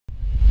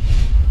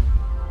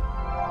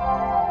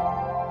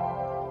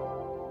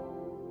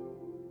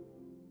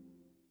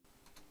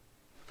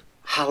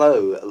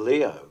Hello,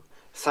 Leo.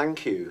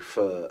 Thank you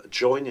for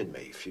joining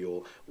me for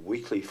your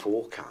weekly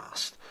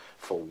forecast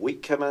for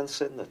week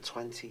commencing the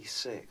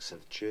 26th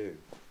of June.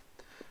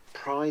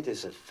 Pride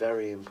is a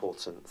very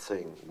important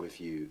thing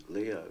with you,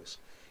 Leos.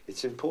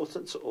 It's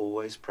important to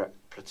always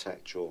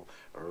protect your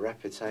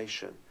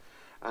reputation,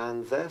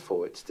 and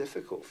therefore it's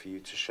difficult for you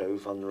to show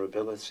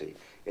vulnerability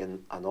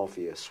in an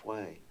obvious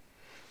way.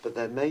 But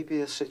there may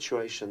be a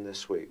situation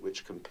this week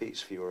which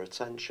competes for your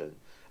attention,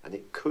 and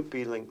it could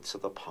be linked to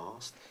the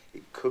past,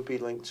 it could be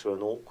linked to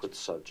an awkward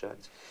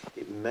subject,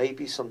 it may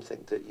be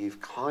something that you've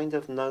kind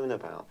of known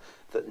about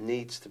that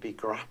needs to be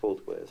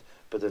grappled with,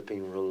 but have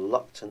been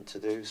reluctant to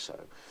do so.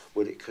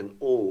 Well, it can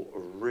all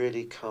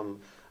really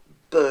come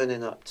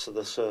burning up to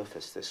the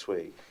surface this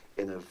week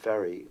in a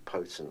very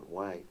potent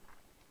way.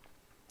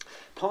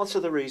 Part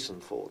of the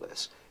reason for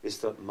this is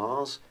that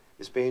Mars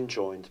is being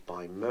joined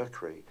by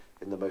Mercury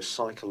in the most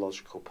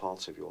psychological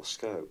part of your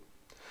scope.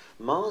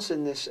 Mars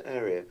in this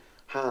area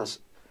has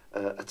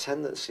a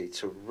tendency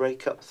to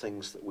rake up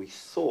things that we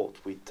thought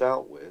we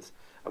dealt with,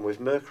 and with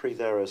Mercury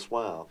there as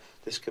well,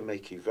 this can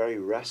make you very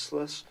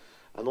restless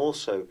and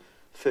also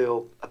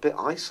feel a bit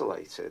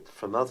isolated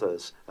from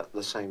others at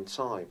the same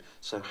time.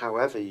 So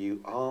however you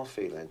are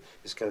feeling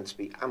is going to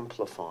be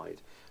amplified,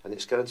 and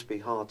it's going to be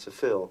hard to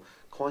feel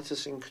quite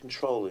as in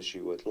control as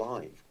you would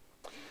like.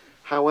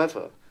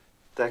 However,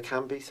 there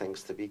can be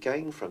things to be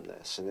gained from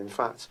this, and in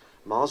fact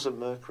Mars and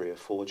Mercury are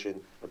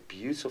forging a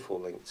beautiful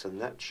link to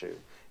Neptune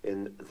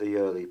in the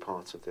early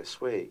part of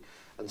this week,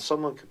 and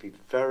someone could be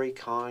very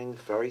kind,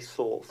 very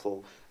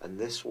thoughtful, and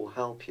this will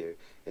help you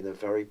in a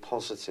very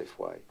positive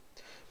way.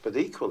 But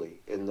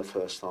equally, in the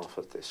first half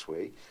of this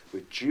week,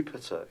 with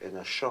Jupiter in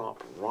a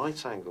sharp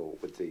right angle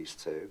with these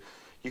two,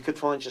 you could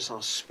find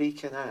yourself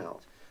speaking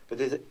out,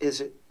 but is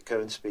it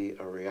going to be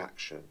a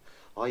reaction?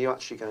 Are you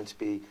actually going to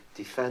be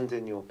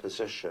defending your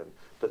position,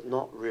 but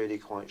not really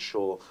quite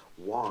sure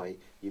why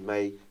you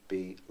may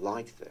be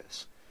like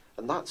this?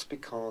 And that's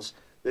because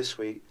this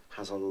week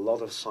has a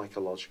lot of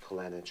psychological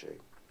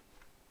energy.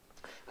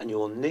 And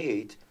you'll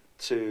need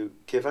to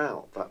give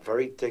out that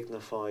very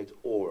dignified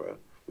aura,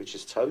 which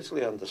is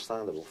totally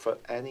understandable for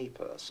any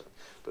person,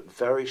 but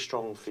very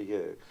strong for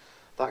you.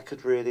 That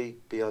could really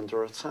be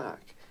under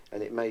attack.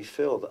 And it may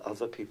feel that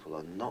other people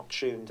are not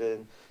tuned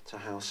in to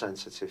how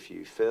sensitive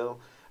you feel,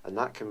 and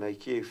that can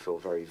make you feel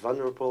very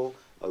vulnerable,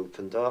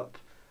 opened up,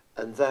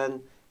 and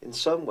then in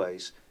some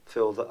ways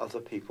feel that other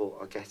people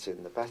are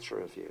getting the better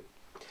of you.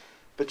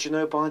 But you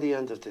know, by the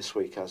end of this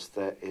week, as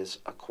there is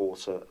a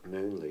quarter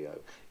moon,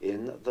 Leo,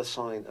 in the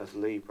sign of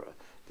Libra,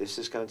 this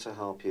is going to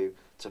help you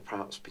to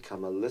perhaps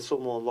become a little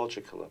more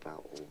logical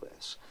about all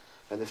this.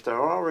 And if there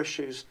are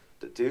issues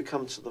that do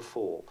come to the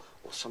fore,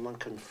 or someone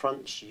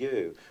confronts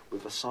you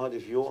with a side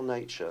of your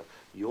nature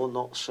you're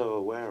not so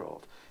aware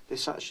of,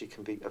 this actually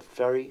can be a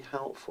very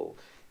helpful,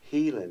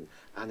 healing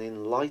and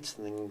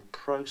enlightening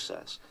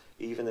process,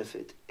 even if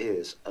it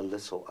is a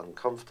little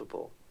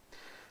uncomfortable.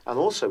 And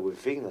also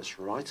with Venus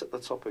right at the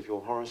top of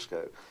your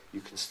horoscope, you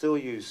can still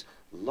use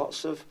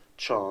lots of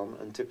charm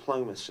and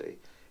diplomacy,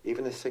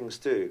 even if things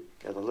do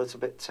get a little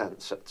bit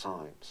tense at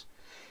times.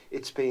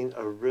 It's been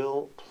a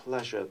real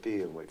pleasure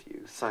being with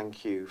you.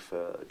 Thank you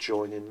for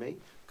joining me.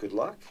 Good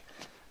luck,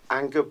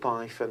 and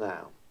goodbye for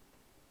now.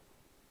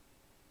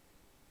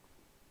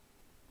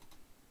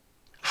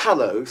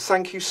 Hello,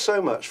 thank you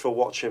so much for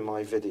watching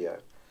my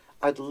video.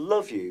 I'd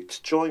love you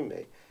to join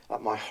me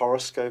at my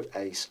Horoscope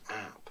Ace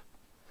app.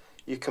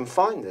 You can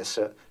find this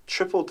at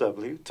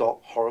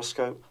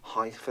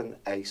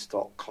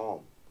www.horoscope-ace.com.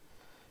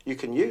 You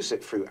can use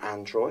it through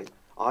Android,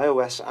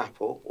 iOS,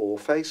 Apple, or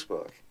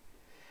Facebook.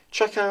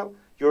 Check out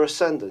your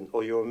ascendant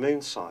or your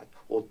moon sign,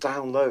 or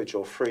download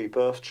your free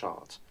birth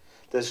chart.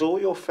 There's all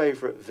your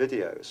favourite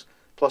videos,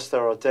 plus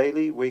there are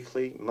daily,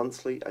 weekly,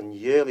 monthly and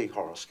yearly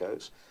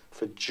horoscopes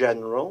for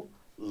general,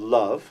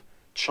 love,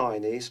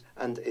 Chinese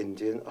and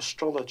Indian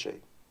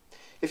astrology.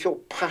 If your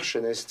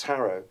passion is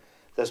tarot,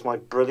 there's my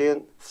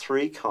brilliant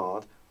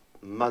 3-card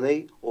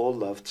money or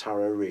love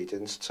tarot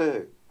readings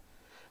too.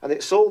 And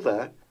it's all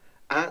there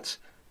at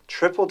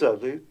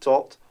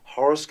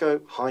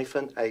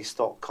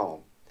www.horoscope-ace.com.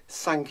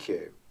 Thank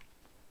you.